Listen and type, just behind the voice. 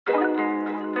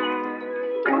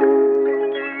Hi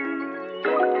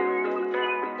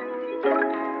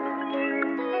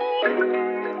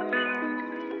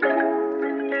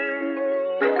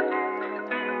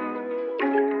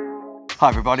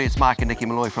everybody, it's Mark and Nikki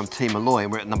Malloy from Team Malloy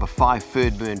and we're at number 5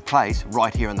 Fernbird Place,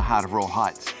 right here in the heart of Royal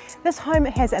Heights. This home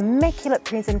has immaculate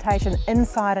presentation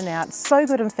inside and out, so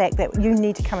good in fact that you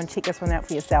need to come and check this one out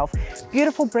for yourself.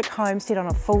 Beautiful brick home set on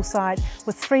a full site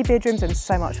with 3 bedrooms and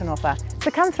so much on offer.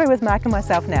 So come through with Mark and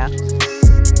myself now.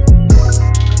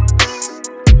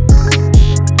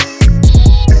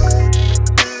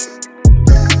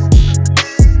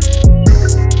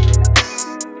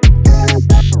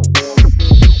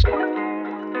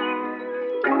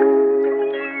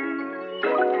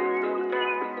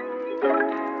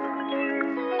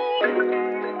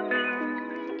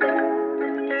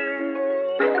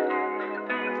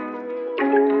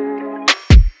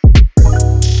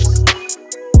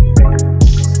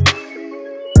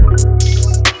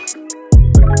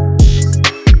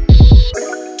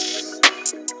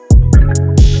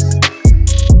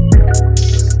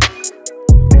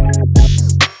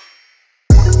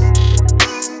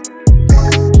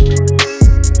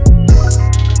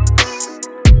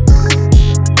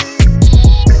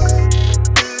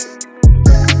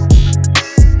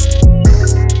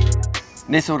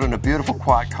 Nestled in a beautiful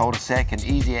quiet cul-de-sac and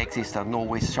easy access to the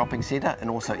Norwest Shopping Centre and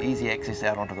also easy access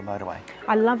out onto the motorway.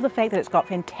 I love the fact that it's got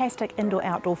fantastic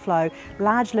indoor-outdoor flow,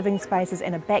 large living spaces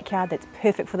and a backyard that's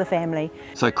perfect for the family.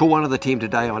 So call one of the team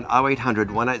today on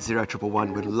 0800 180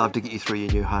 111. We'd love to get you through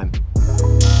your new home.